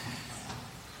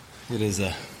It is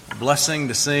a blessing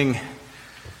to sing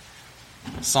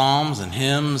psalms and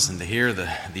hymns and to hear the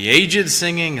aged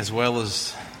singing as well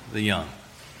as the young.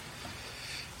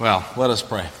 Well, let us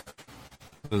pray.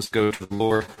 Let us go to the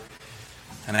Lord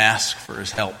and ask for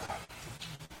His help.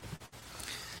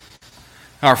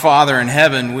 Our Father in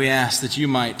heaven, we ask that you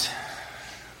might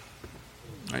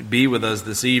be with us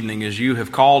this evening as you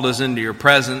have called us into your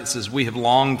presence, as we have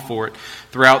longed for it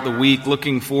throughout the week,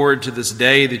 looking forward to this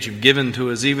day that you've given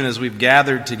to us, even as we've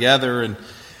gathered together and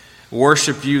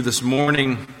worship you this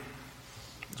morning,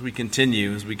 as we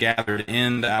continue, as we gather to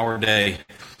end our day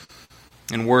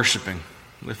in worshiping,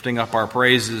 lifting up our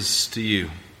praises to you.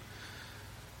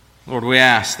 Lord, we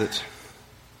ask that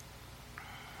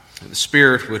the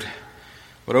Spirit would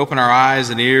open our eyes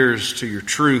and ears to your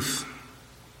truth.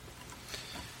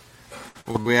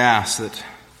 Lord, we ask that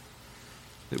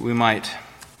we might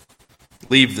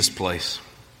leave this place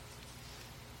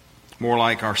more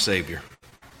like our Savior.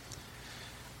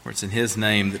 For it's in His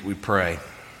name that we pray.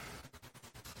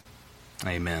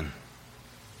 Amen.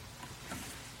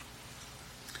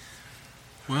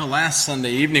 Well, last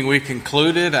Sunday evening we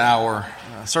concluded our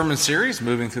sermon series,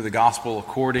 moving through the Gospel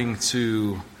according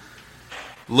to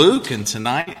Luke, and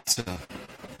tonight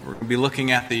we're going to be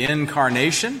looking at the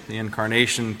incarnation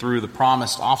through the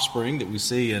promised offspring that we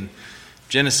see in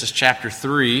Genesis chapter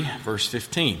 3, verse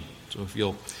 15. So if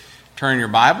you'll turn your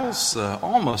Bibles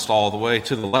almost all the way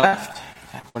to the left,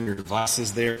 have one of your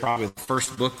devices there, probably the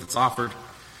first book that's offered,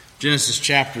 Genesis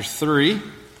chapter 3,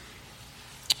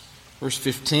 verse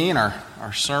 15,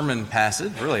 our sermon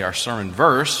passage, really our sermon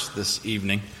verse this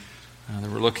evening that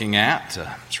we're looking at.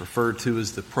 It's referred to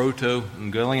as the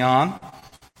Proto-Evangelion.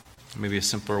 Maybe a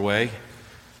simpler way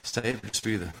to say it would just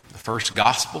be the first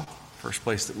gospel, first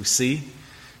place that we see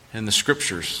in the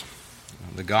Scriptures,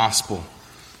 the gospel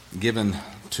given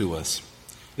to us.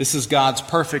 This is God's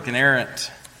perfect,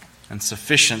 inerrant, and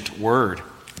sufficient word.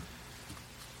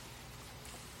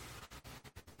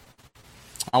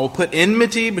 I will put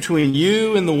enmity between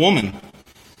you and the woman,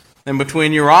 and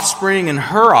between your offspring and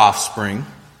her offspring.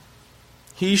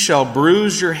 He shall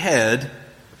bruise your head,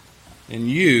 and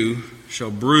you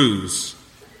shall bruise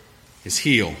his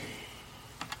heel.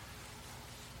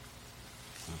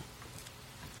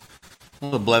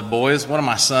 Well, the Bled boys, one of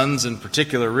my sons in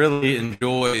particular really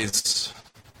enjoys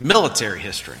military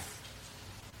history.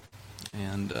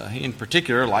 And he in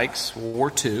particular likes World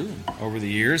War II. Over the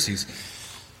years,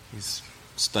 he's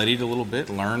studied a little bit,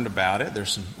 learned about it.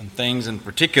 There's some things in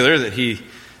particular that he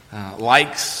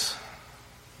likes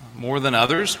more than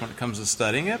others when it comes to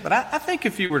studying it. But I think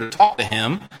if you were to talk to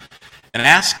him and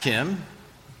ask him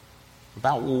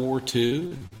about World War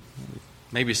II,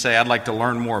 maybe say, I'd like to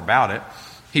learn more about it,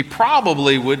 he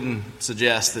probably wouldn't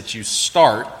suggest that you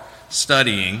start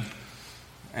studying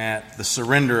at the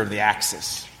surrender of the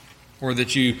Axis, or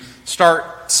that you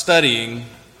start studying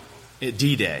at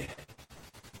D-Day.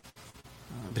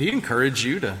 But he'd encourage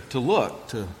you to look,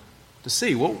 to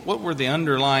see what were the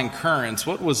underlying currents,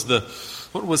 what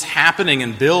was happening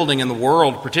and building in the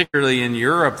world, particularly in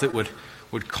Europe, that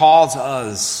would cause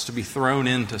us to be thrown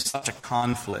into such a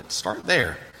conflict. Start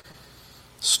there.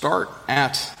 Start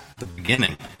at the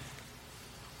beginning.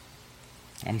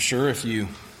 I'm sure if you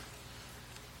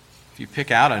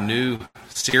pick out a new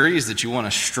series that you want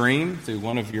to stream through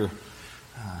one of your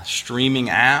streaming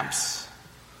apps,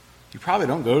 you probably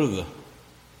don't go to the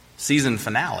season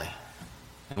finale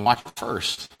and watch it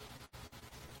first.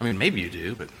 I mean, maybe you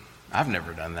do, but I've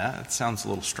never done that. That sounds a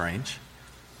little strange.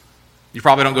 You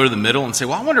probably don't go to the middle and say,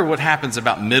 well, I wonder what happens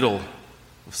about middle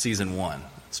of season 1.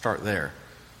 Start there.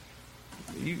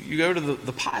 You go to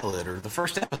the pilot or the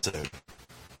first episode,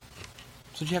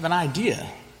 so you have an idea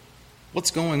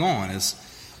what's going on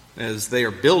as they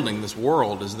are building this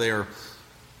world, as they are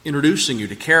introducing you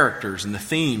to characters and the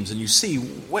themes, and you see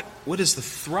what is the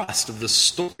thrust of the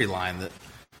storyline that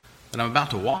I'm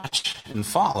about to watch and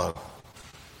follow.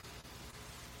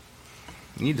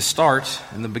 You need to start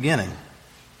in the beginning.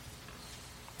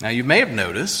 Now, you may have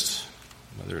noticed,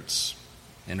 whether it's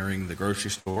entering the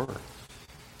grocery store, or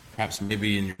perhaps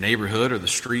maybe in your neighborhood or the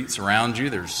streets around you,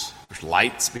 there's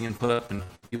lights being put up in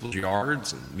people's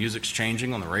yards, and music's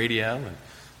changing on the radio, and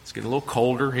it's getting a little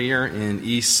colder here in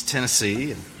East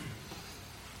Tennessee, and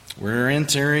we're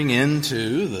entering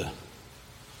into the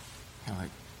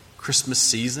Christmas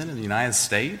season in the United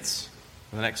States.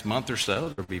 For the next month or so,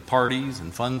 there'll be parties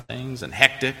and fun things and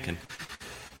hectic, and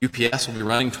UPS will be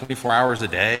running 24 hours a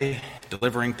day,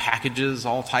 delivering packages.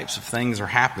 All types of things are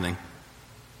happening.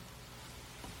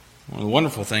 One of the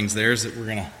wonderful things there is that we're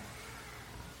going to,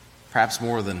 perhaps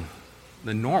more than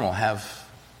normal, have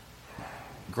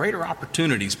greater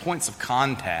opportunities, points of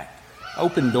contact,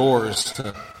 open doors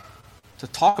to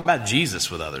talk about Jesus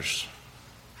with others.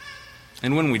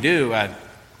 And when we do, I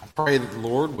pray that the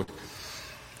Lord would,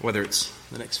 whether it's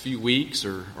the next few weeks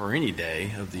or any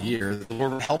day of the year, that the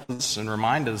Lord would help us and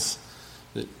remind us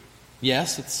that,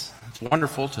 yes, it's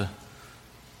wonderful to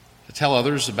tell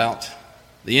others about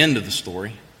the end of the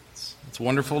story. It's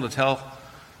wonderful to tell,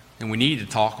 and we need to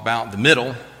talk about the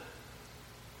middle.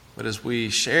 But as we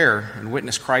share and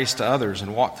witness Christ to others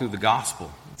and walk through the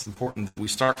gospel, it's important that we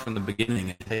start from the beginning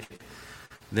and take it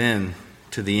then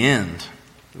to the end,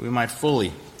 that we might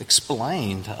fully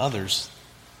explain to others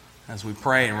as we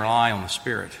pray and rely on the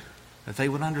Spirit, that they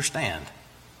would understand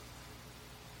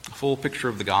the full picture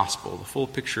of the gospel, the full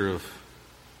picture of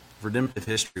redemptive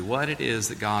history, what it is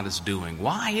that God is doing.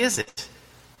 Why is it?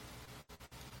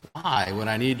 Why would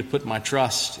I need to put my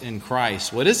trust in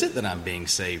Christ? What is it that I'm being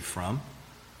saved from?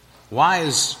 Why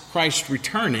is Christ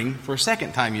returning for a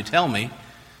second time? You tell me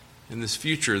in this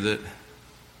future that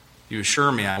you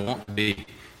assure me I want to be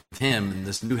with Him in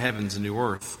this new heavens and new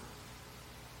earth.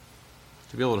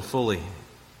 To be able to fully,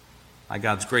 by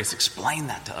God's grace, explain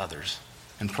that to others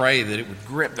and pray that it would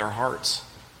grip their hearts.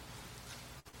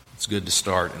 It's good to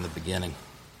start in the beginning.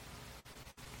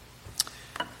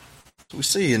 So we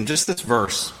see in just this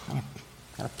verse, kind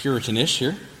of Puritanish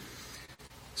here,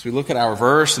 as we look at our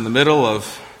verse in the middle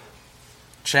of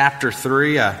chapter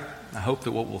 3, I hope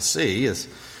that what we'll see is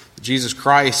that Jesus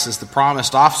Christ is the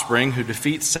promised offspring who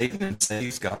defeats Satan and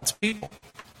saves God's people.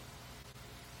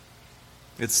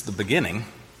 It's the beginning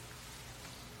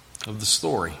of the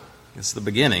story. It's the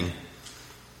beginning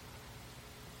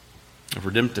of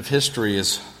redemptive history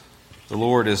as the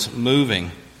Lord is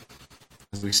moving,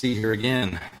 as we see here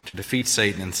again, to defeat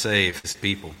Satan and save His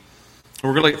people. And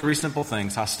we're going to look at three simple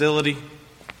things: hostility,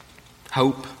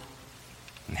 hope,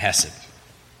 and hesed.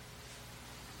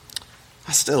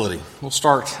 Hostility. We'll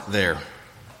start there.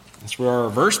 That's where our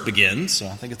verse begins, so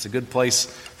I think it's a good place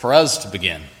for us to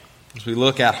begin as we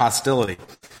look at hostility.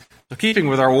 So keeping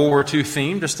with our World War II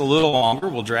theme just a little longer,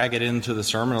 we'll drag it into the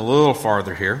sermon a little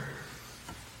farther here.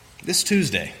 This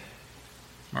Tuesday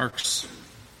marks,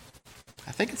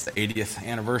 I think it's the 80th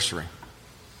anniversary.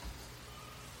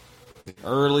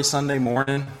 Early Sunday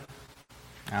morning,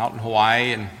 out in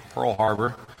Hawaii and Pearl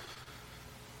Harbor,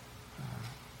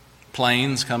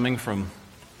 planes coming from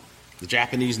the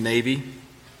Japanese Navy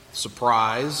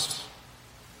surprised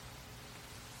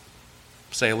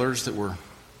sailors that were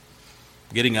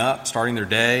getting up, starting their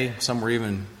day. Some were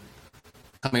even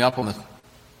coming up on the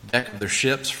deck of their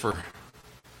ships for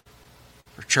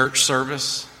church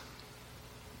service.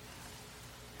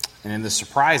 And in this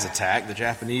surprise attack, the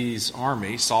Japanese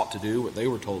army sought to do what they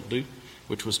were told to do,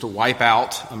 which was to wipe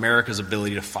out America's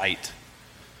ability to fight,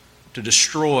 to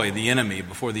destroy the enemy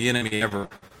before the enemy ever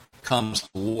comes to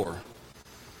war.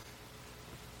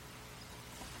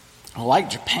 Like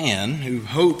Japan, who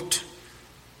hoped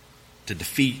to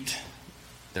defeat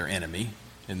their enemy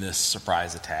in this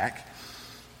surprise attack,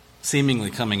 seemingly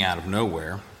coming out of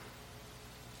nowhere,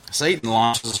 Satan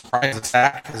launches a surprise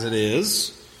attack, as it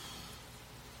is,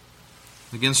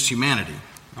 against humanity.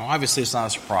 Now, obviously, it's not a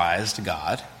surprise to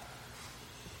God.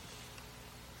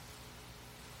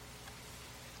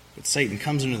 But Satan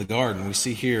comes into the garden, we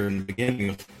see here in the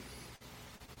beginning of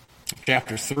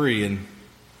chapter 3, and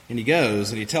he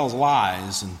goes and he tells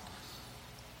lies, and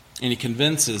he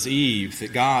convinces Eve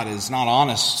that God is not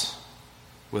honest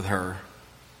with her,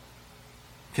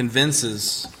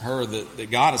 convinces her that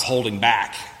God is holding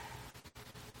back,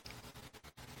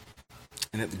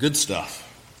 and that the good stuff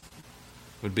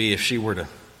would be if she were to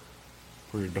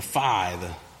defy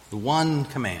the one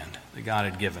command that God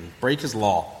had given, break His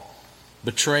law,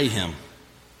 betray Him.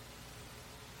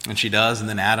 And she does, and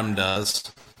then Adam does,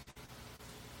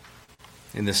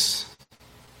 in this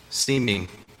seeming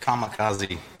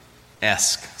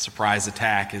kamikaze-esque surprise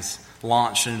attack is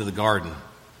launched into the garden.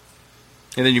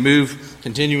 And then you move,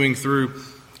 continuing through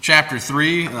chapter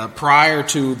 3, prior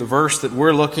to the verse that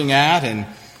we're looking at, and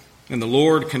the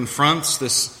Lord confronts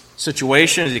this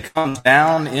situation as He comes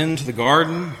down into the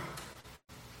garden.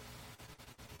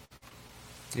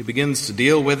 He begins to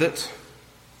deal with it.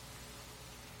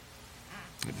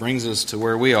 It brings us to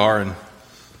where we are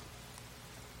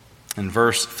in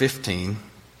verse 15.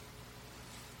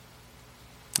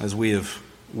 As we have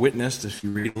witnessed, if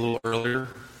you read a little earlier,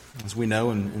 as we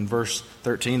know in verse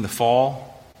 13, the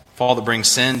fall that brings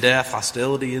sin, death,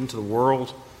 hostility into the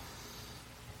world,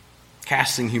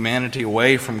 casting humanity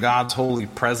away from God's holy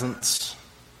presence.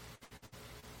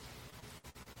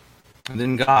 And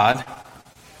then God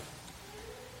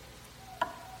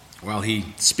While he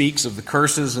speaks of the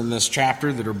curses in this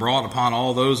chapter that are brought upon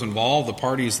all those involved, the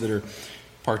parties that are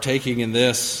partaking in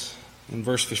this, in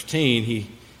verse 15, he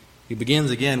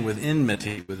begins again with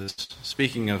enmity, with this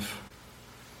speaking of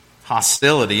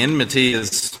hostility. Enmity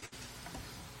is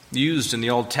used in the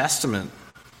Old Testament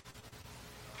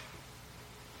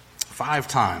 5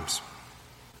 times.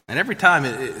 And every time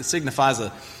it signifies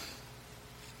a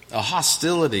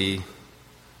hostility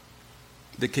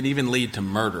that can even lead to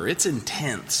murder. It's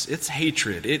intense. It's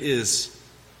hatred. It's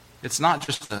not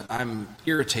just I'm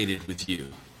irritated with you.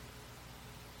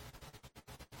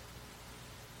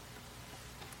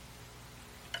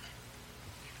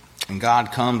 And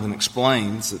God comes and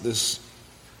explains that this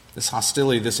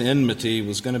hostility, this enmity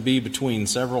was going to be between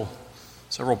several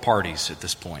parties at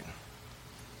this point.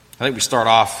 I think we start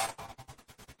off,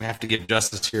 we have to give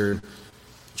justice here in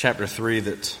chapter 3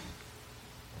 that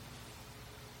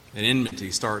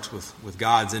enmity starts with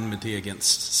God's enmity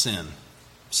against sin.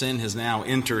 Sin has now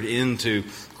entered into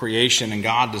creation, and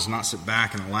God does not sit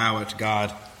back and allow it.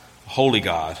 God, holy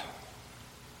God,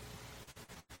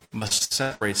 must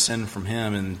separate sin from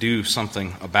him and do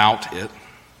something about it.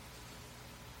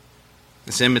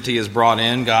 This enmity is brought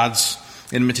in, God's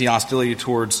enmity, hostility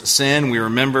towards sin. We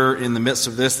remember in the midst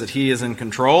of this that he is in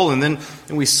control. And then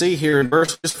we see here in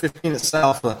verse 15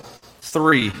 itself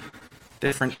 3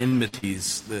 different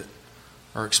enmities that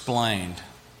are explained.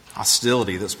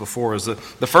 Hostility that's before us. The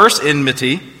first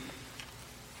enmity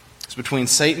is between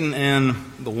Satan and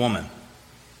the woman.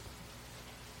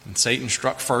 And Satan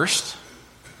struck first.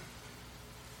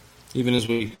 Even as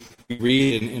we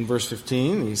read in verse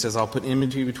 15, he says, I'll put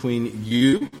enmity between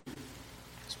you,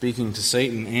 speaking to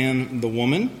Satan and the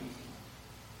woman.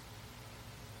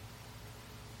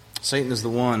 Satan is the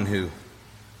one who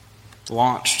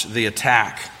launched the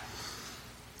attack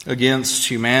against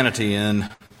humanity in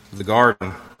the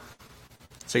garden.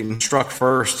 Satan struck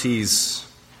first. He's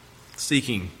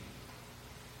seeking,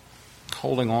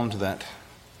 holding on to that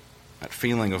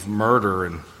feeling of murder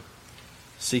and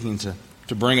seeking to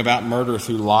bring about murder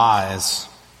through lies.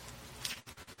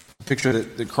 The picture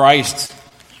that Christ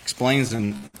explains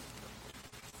in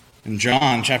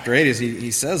John chapter 8 is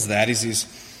he says that. He's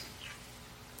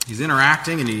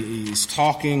interacting and he's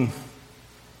talking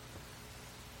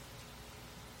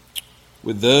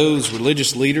with those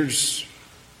religious leaders.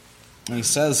 And he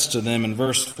says to them in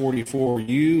verse 44,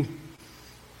 you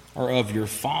are of your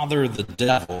father the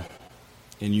devil,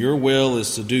 and your will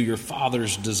is to do your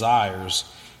father's desires.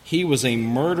 He was a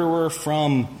murderer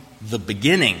from the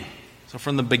beginning. So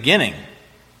from the beginning,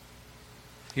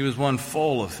 he was one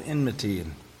full of enmity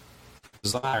and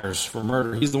desires for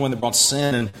murder. He's the one that brought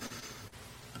sin, and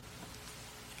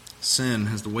sin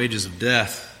has the wages of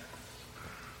death.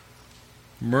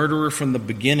 Murderer from the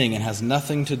beginning, and has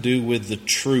nothing to do with the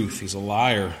truth. He's a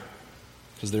liar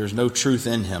because there is no truth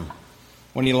in him.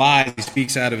 When he lies, he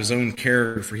speaks out of his own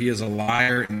character, for he is a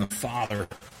liar and the father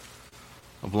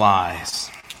of lies.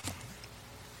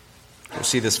 We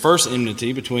see this first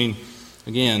enmity between,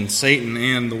 again, Satan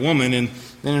and the woman. And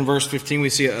then in verse 15 we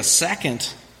see a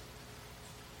second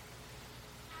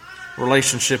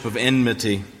relationship of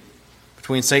enmity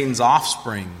between Satan's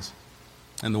offsprings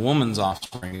and the woman's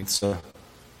offspring. It's, I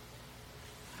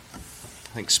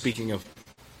think, speaking of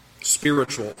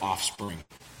spiritual offspring.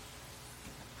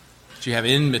 You have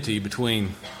enmity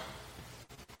between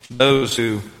those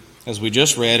who, as we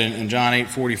just read in John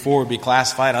 8:44, would be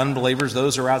classified unbelievers,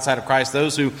 those who are outside of Christ,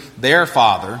 those who their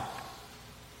father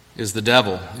is the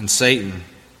devil and Satan.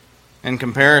 In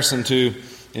comparison to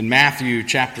in Matthew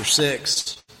chapter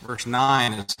 6, verse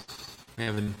 9, we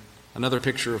have another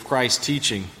picture of Christ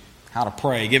teaching how to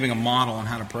pray, giving a model on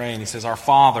how to pray. And he says, our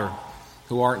Father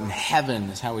who art in heaven,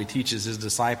 is how he teaches his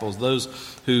disciples, those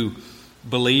who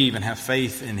believe and have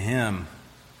faith in him.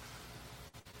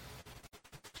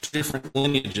 Two different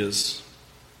lineages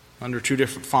under two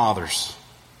different fathers.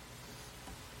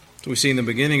 So we see in the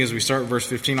beginning, as we start verse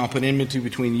 15, I'll put enmity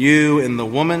between you and the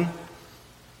woman,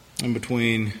 and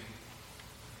between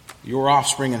your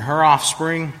offspring and her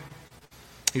offspring.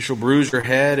 He shall bruise your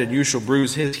head, and you shall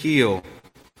bruise his heel.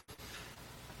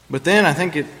 But then I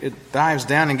think it dives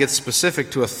down and gets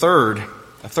specific to a third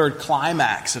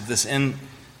climax of this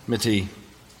enmity.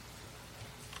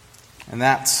 And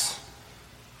that's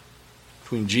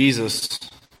between Jesus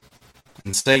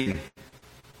and Satan.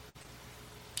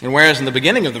 And whereas in the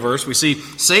beginning of the verse we see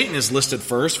Satan is listed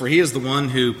first, for he is the one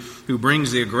who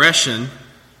brings the aggression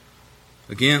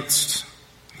against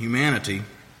humanity,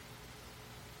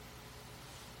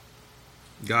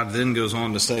 God then goes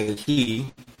on to say that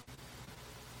He,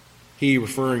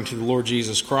 referring to the Lord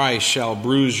Jesus Christ, shall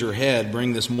bruise your head,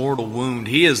 bring this mortal wound.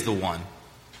 He is the one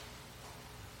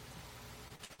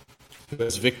who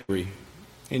has victory,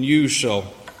 and you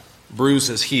shall bruise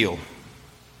his heel.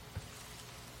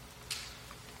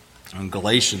 In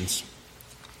Galatians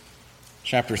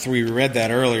chapter 3, we read that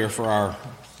earlier for our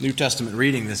New Testament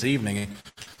reading this evening.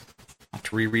 Not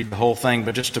to reread the whole thing,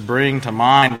 but just to bring to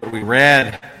mind what we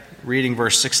read, reading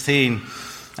verse 16.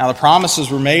 Now the promises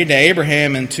were made to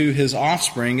Abraham and to his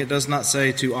offspring. It does not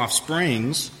say to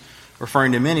offsprings,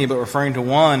 referring to many, but referring to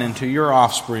one, and to your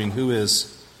offspring, who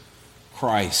is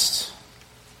Christ.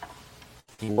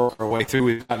 We work our way through.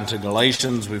 We've gotten to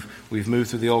Galatians. We've moved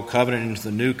through the Old Covenant into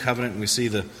the New Covenant, and we see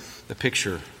the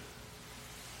picture,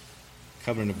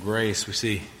 covenant of grace. We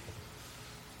see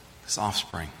this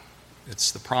offspring.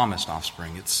 It's the promised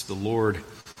offspring. It's the Lord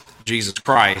Jesus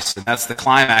Christ. And that's the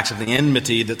climax of the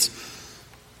enmity that's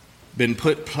been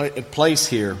put in place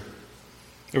here.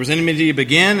 There was enmity to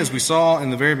begin, as we saw in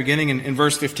the very beginning in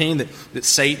verse 15, that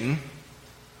Satan,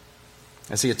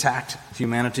 as he attacked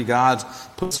humanity, God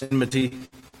puts enmity.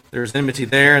 There's enmity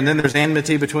there, and then there's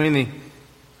enmity between the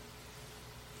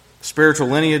spiritual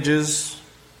lineages,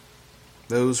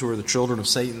 those who are the children of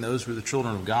Satan, those who are the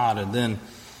children of God, and then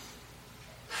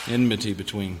enmity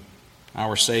between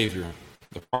our Savior,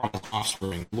 the promised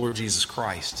offspring, Lord Jesus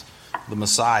Christ, the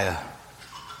Messiah,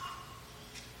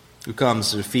 who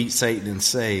comes to defeat Satan and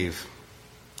save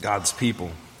God's people.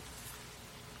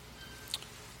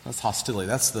 That's hostility.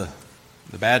 That's the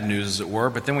bad news, as it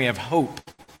were. But then we have hope.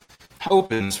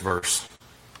 Hope in this verse.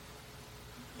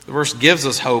 The verse gives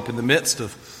us hope in the midst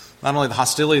of not only the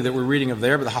hostility that we're reading of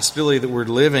there, but the hostility that we're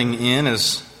living in,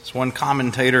 as one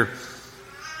commentator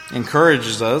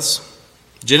encourages us.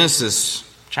 Genesis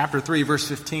chapter 3, verse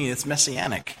 15, it's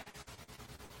messianic.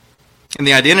 And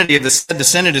the identity of the said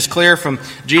descendant is clear from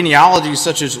genealogies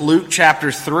such as Luke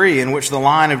chapter 3, in which the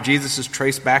line of Jesus is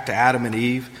traced back to Adam and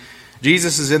Eve.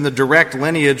 Jesus is in the direct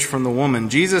lineage from the woman.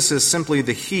 Jesus is simply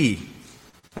the he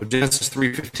of Genesis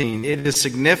 3:15. It is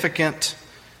significant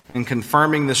in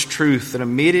confirming this truth that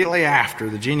immediately after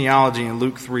the genealogy in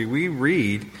Luke 3, we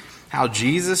read how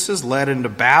Jesus is led into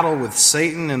battle with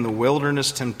Satan in the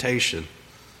wilderness temptation.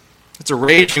 It's a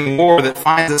raging war that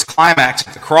finds its climax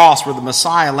at the cross, where the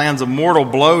Messiah lands a mortal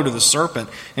blow to the serpent,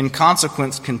 in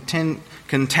consequence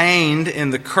contained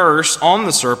in the curse on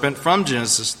the serpent from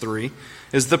Genesis 3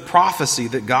 is the prophecy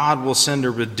that God will send a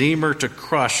Redeemer to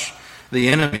crush the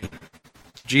enemy.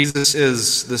 Jesus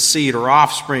is the seed or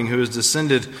offspring who is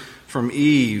descended from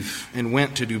Eve and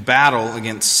went to do battle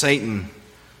against Satan.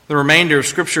 The remainder of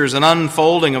Scripture is an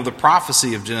unfolding of the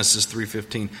prophecy of Genesis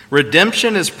 3:15.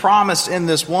 Redemption is promised in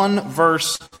this one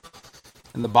verse,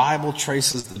 and the Bible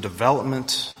traces the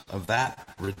development of that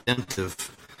redemptive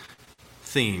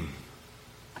theme.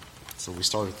 So we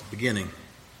start at the beginning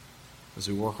as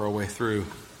we work our way through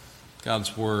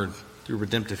God's Word, through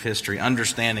redemptive history,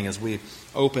 understanding as we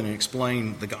open and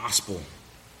explain the gospel.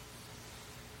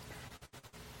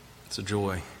 It's a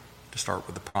joy to start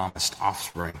with the promised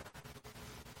offspring.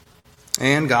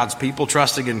 And God's people,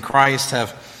 trusting in Christ,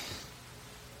 have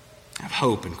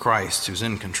hope in Christ, who's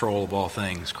in control of all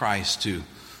things. Christ, who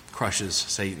crushes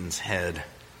Satan's head.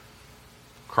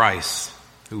 Christ,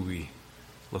 who we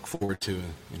look forward to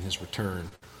in his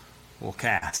return, will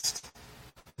cast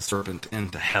the serpent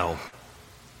into hell,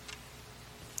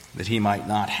 that he might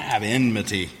not have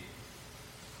enmity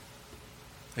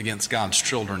against God's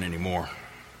children anymore.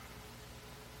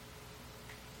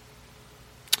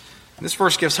 This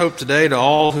verse gives hope today to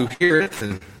all who hear it,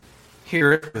 and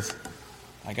hear it with,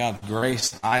 by God's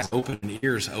grace, eyes open and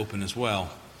ears open as well.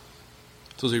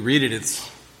 So as we read it, it's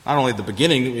not only the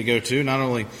beginning that we go to, not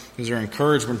only is there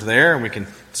encouragement there, and we can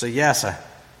say, yes,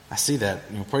 I see that.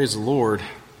 Praise the Lord.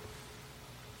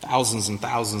 Thousands and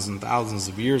thousands and thousands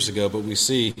of years ago, but we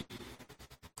see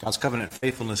God's covenant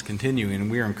faithfulness continuing, and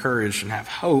we are encouraged and have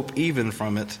hope even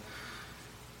from it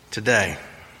today.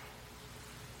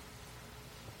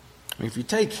 If you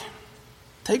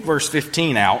take verse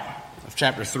 15 out of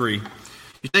chapter 3,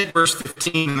 you take verse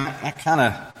 15, that kind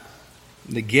of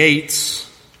negates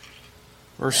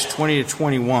verse 20 to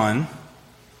 21,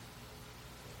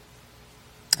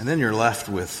 and then you're left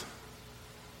with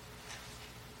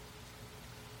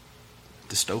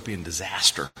dystopian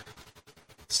disaster.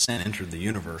 Sin entered the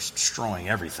universe, destroying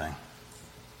everything.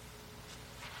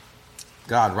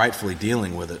 God rightfully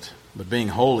dealing with it, but being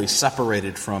wholly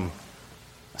separated from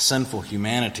a sinful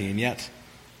humanity, and yet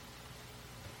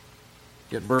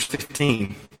verse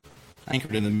 15,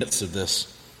 anchored in the midst of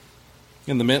this,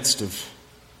 in the midst of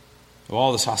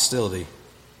all this hostility,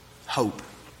 hope.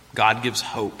 God gives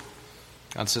hope.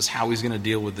 God says how he's going to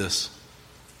deal with this.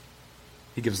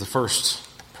 He gives the first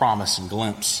promise and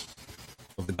glimpse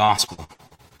of the gospel,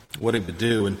 what it would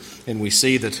do, and we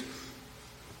see that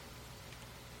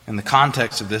in the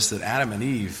context of this that Adam and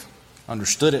Eve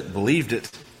understood it, believed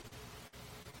it.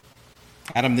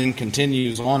 Adam then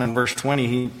continues on in verse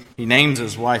 20. He names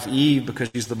his wife Eve because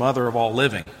she's the mother of all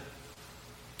living.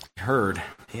 He heard,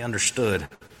 he understood.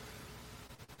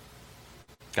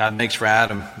 God makes for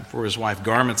Adam, for his wife,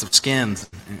 garments of skins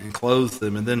and clothes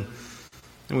them. And then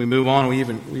we move on. We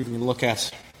even look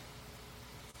at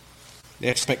the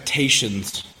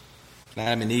expectations that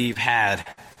Adam and Eve had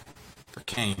for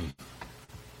Cain.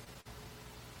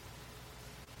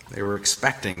 They were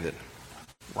expecting that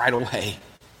right away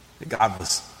that God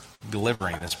was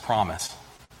delivering this promise.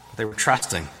 They were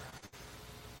trusting.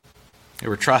 They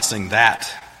were trusting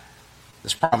that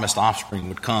this promised offspring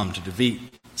would come to defeat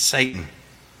Satan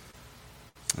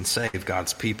and save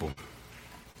God's people.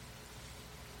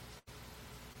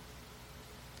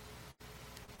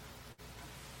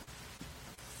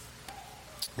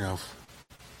 You know,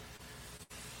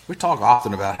 we talk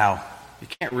often about how you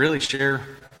can't really share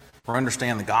or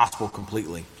understand the gospel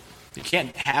completely. You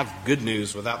can't have good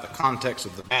news without the context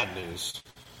of the bad news.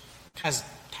 It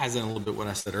ties in a little bit what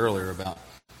I said earlier about.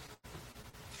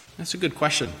 That's a good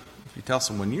question. If you tell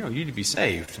someone, you need to be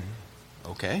saved.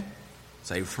 Okay.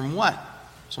 Saved from what?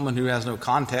 Someone who has no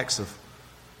context of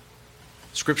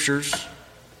scriptures,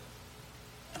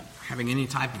 having any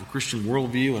type of Christian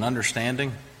worldview and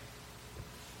understanding.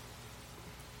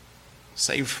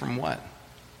 Saved from what?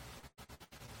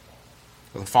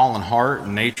 With a fallen heart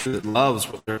and nature that loves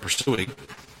what they're pursuing,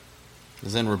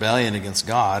 is in rebellion against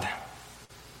God,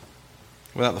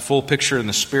 without the full picture and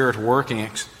the Spirit working,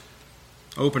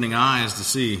 opening eyes to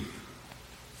see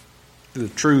the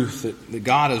truth that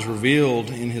God has revealed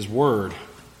in His Word.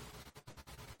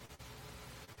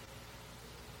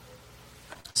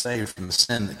 Saved from the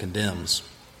sin that condemns.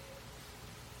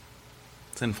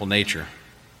 Sinful nature.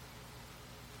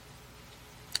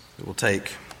 It will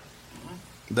take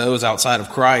those outside of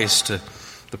Christ to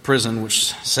the prison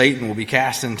which Satan will be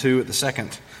cast into at the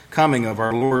second coming of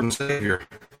our Lord and Savior.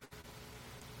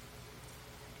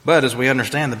 But as we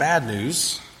understand the bad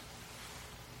news,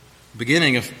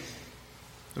 beginning of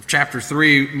chapter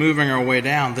 3, moving our way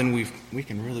down, then we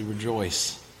can really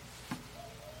rejoice.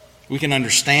 We can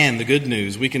understand the good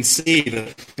news. We can see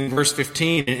in verse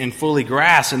 15 and fully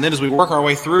grasp. And then as we work our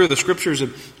way through the Scriptures,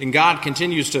 and God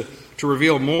continues to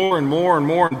reveal more and more and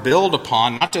more and build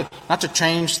upon, not to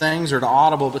change things or to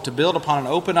audible, but to build upon and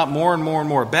open up more and more and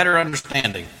more, a better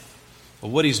understanding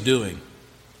of what He's doing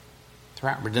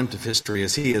throughout redemptive history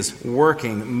as He is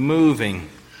working, moving.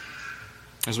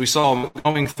 As we saw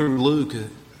going through Luke,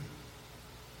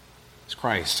 as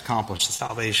Christ accomplished the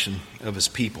salvation of His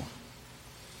people.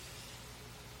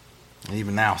 And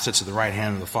even now sits at the right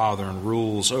hand of the Father and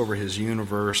rules over His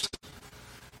universe.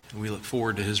 And we look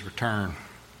forward to His return.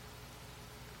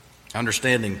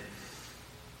 Understanding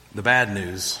the bad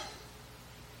news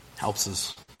helps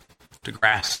us to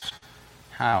grasp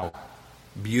how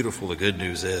beautiful the good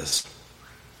news is.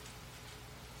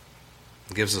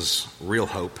 It gives us real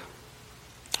hope.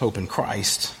 Hope in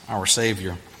Christ, our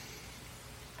Savior.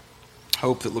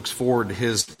 Hope that looks forward to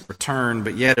His return,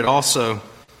 but yet it also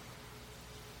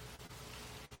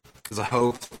is a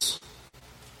hope that's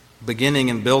beginning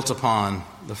and built upon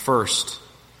the first,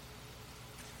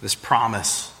 this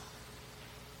promise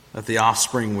that the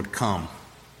offspring would come,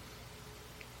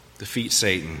 defeat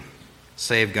Satan,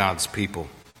 save God's people.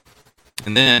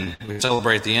 And then we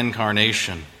celebrate the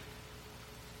incarnation,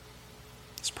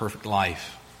 His perfect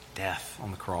life, death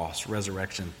on the cross,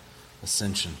 resurrection,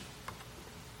 ascension.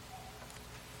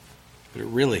 But it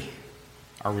really,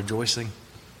 our rejoicing,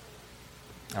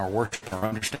 our worship, our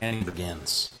understanding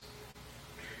begins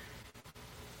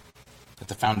at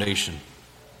the foundation.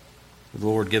 The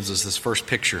Lord gives us this first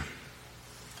picture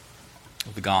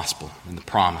of the gospel and the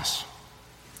promise.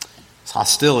 It's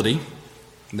hostility,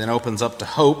 and then opens up to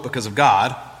hope because of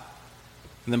God.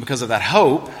 And then because of that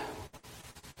hope,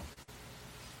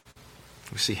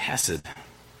 we see hesed.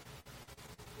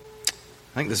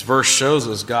 I think this verse shows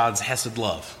us God's hesed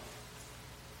love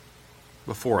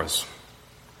before us.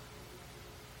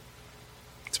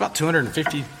 It's about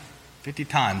 250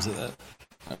 times that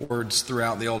words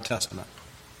throughout the Old Testament.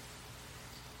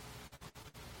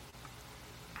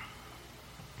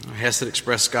 Hesed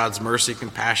expressed God's mercy,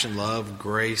 compassion, love,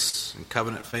 grace, and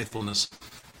covenant faithfulness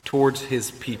towards His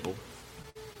people.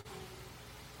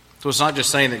 So it's not just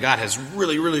saying that God has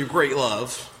really, really great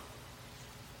love,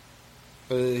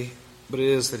 but it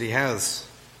is that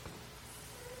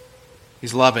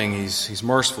He's loving, He's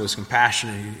merciful, He's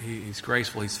compassionate, He's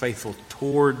graceful, He's faithful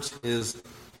towards His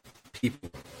people.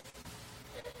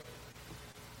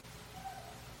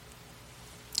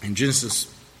 In Genesis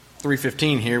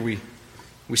 3:15 here, we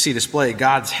We see displayed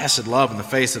God's hesed love in the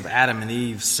face of Adam and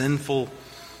Eve's sinful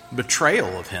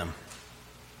betrayal of him.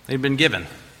 They'd been given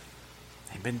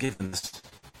this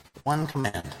one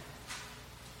command.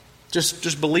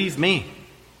 Just believe me.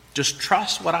 Just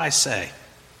trust what I say.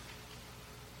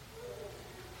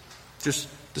 Just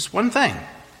this one thing,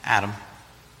 Adam.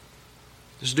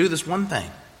 Just do this one thing.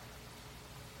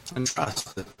 And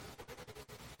trust that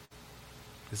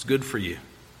it's good for you.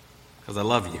 Because I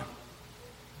love you.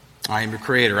 I am your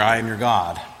creator. I am your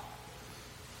God.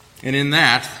 And in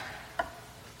that,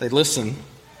 they listen.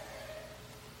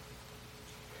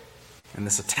 And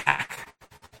this attack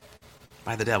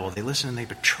by the devil, they listen and they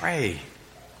betray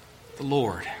the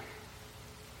Lord.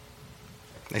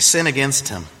 They sin against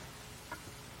him.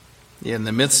 Yet in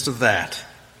the midst of that,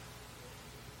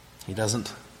 he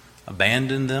doesn't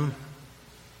abandon them.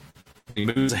 He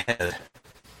moves ahead,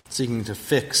 seeking to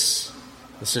fix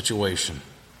the situation,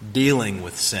 dealing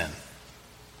with sin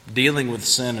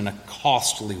in a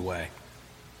costly way.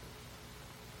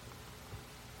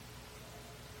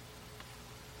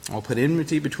 I'll put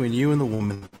enmity between you and the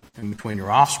woman, and between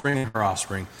your offspring and her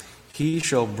offspring. He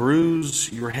shall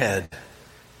bruise your head,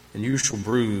 and you shall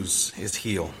bruise his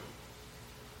heel.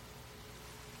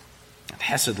 That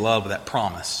hesed love, that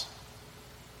promise.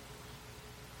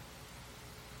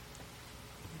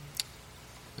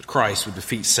 That Christ would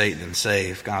defeat Satan and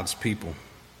save God's people.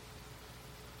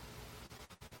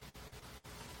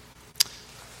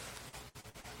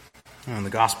 In the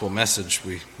gospel message,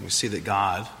 we see that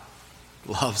God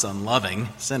loves unloving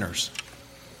sinners.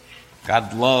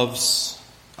 God loves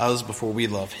us before we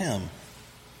love him.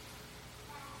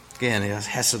 Again, he has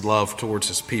hesed love towards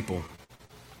his people.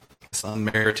 This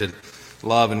unmerited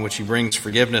love in which he brings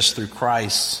forgiveness through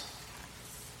Christ.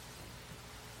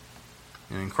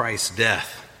 And in Christ's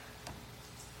death,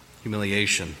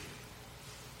 humiliation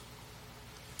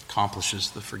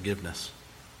accomplishes the forgiveness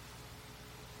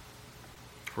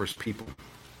for his people.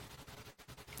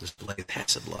 Display the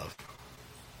hesed love.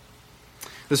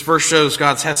 This verse shows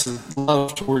God's hesed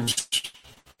love towards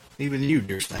even you,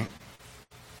 dear saint.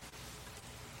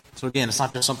 So again, it's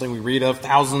not just something we read of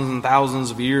thousands and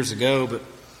thousands of years ago, but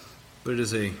it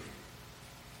is a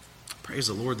praise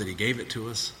the Lord that he gave it to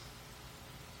us.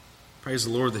 Praise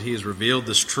the Lord that he has revealed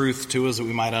this truth to us that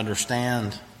we might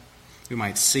understand, we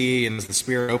might see, and as the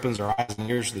Spirit opens our eyes and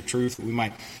ears to the truth, that we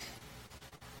might,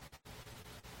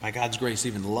 by God's grace,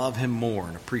 even love him more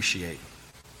and appreciate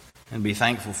and be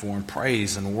thankful for and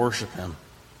praise and worship him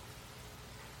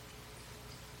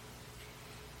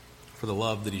for the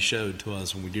love that he showed to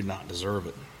us when we did not deserve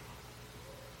it.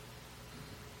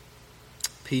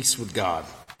 Peace with God.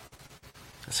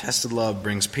 This hesed love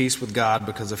brings peace with God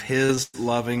because of his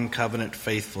loving covenant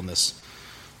faithfulness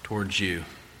towards you.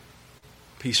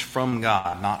 Peace from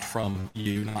God, not from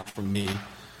you, not from me,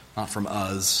 not from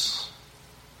us.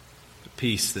 But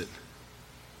peace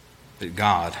that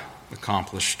God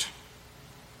accomplished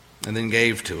and then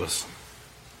gave to us.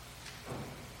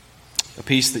 A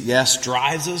peace that, yes,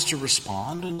 drives us to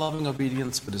respond in loving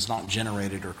obedience, but is not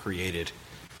generated or created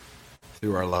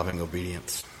through our loving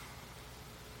obedience.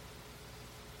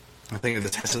 I think of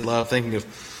this hesed love, thinking of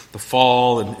the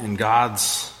fall and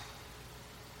God's,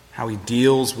 how he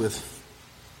deals with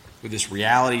this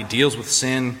reality, deals with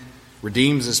sin,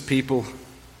 redeems his people.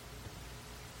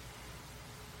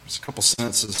 There's a couple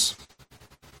sentences.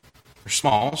 They're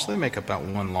small, so they make up that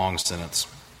one long sentence.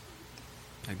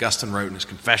 Augustine wrote in his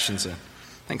Confessions, and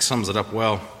I think sums it up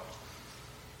well.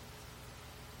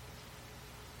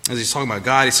 As he's talking about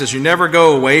God, he says, "You never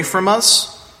go away from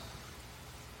us,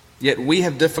 yet we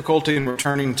have difficulty in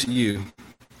returning to you.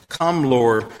 Come,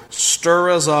 Lord, stir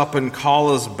us up and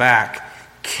call us back.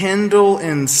 Kindle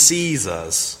and seize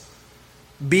us.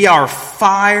 Be our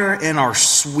fire and our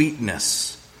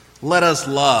sweetness. Let us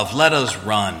love, let us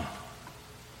run."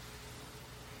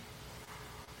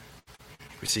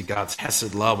 We see God's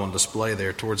hesed love on display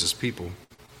there towards his people.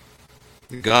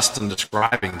 Augustine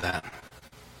describing that.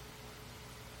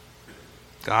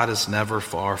 God is never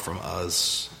far from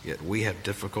us, yet we have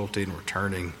difficulty in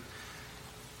returning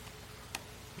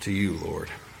to you, Lord.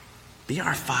 Be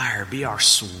our fire, be our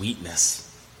sweetness.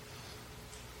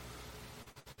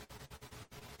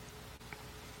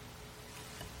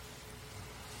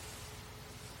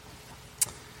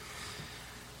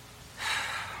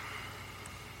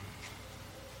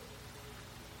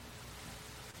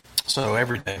 So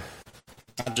every day,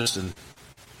 not just in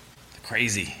the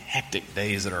crazy, hectic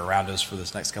days that are around us for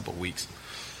this next couple of weeks,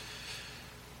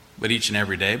 but each and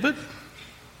every day, but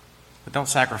don't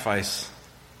sacrifice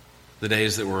the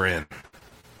days that we're in.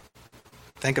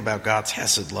 Think about God's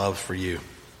hesed love for you.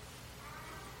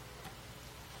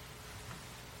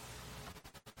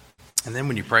 And then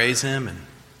when you praise Him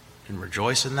and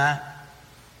rejoice in that,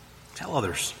 tell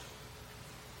others.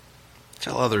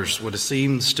 Tell others what it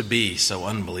seems to be so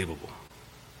unbelievable.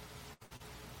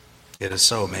 It is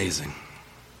so amazing.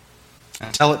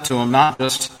 And tell it to them not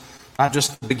just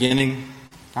the beginning,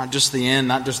 not just the end,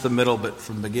 not just the middle, but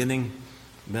from beginning,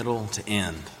 middle to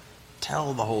end.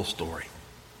 Tell the whole story.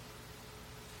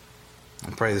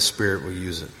 And pray the Spirit will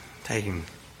use it, taking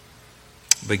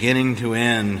beginning to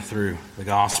end through the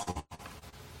gospel,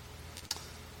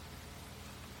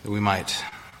 that we might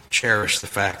cherish the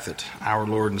fact that our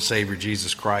Lord and Savior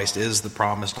Jesus Christ is the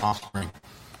promised offspring,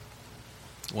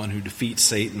 one who defeats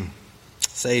Satan,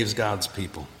 saves God's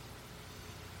people.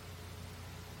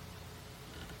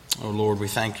 Oh Lord, we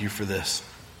thank you for this.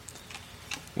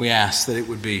 We ask that it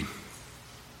would be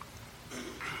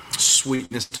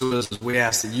sweetness to us, as we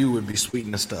ask that you would be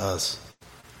sweetness to us.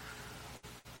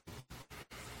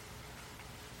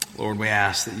 Lord, we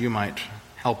ask that you might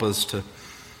help us to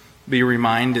be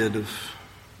reminded of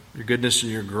your goodness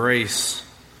and your grace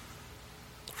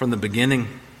from the beginning.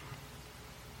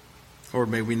 Lord,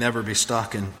 may we never be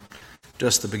stuck in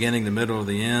just the beginning, the middle, or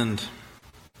the end,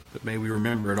 but may we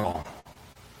remember it all.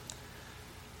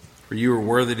 For you are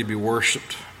worthy to be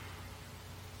worshipped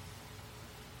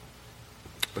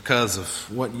because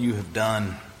of what you have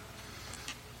done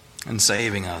in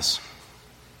saving us.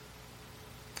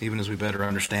 Even as we better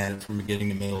understand it from beginning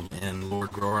to middle to end,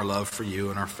 Lord, grow our love for you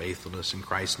and our faithfulness. In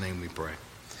Christ's name we pray.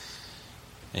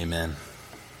 Amen.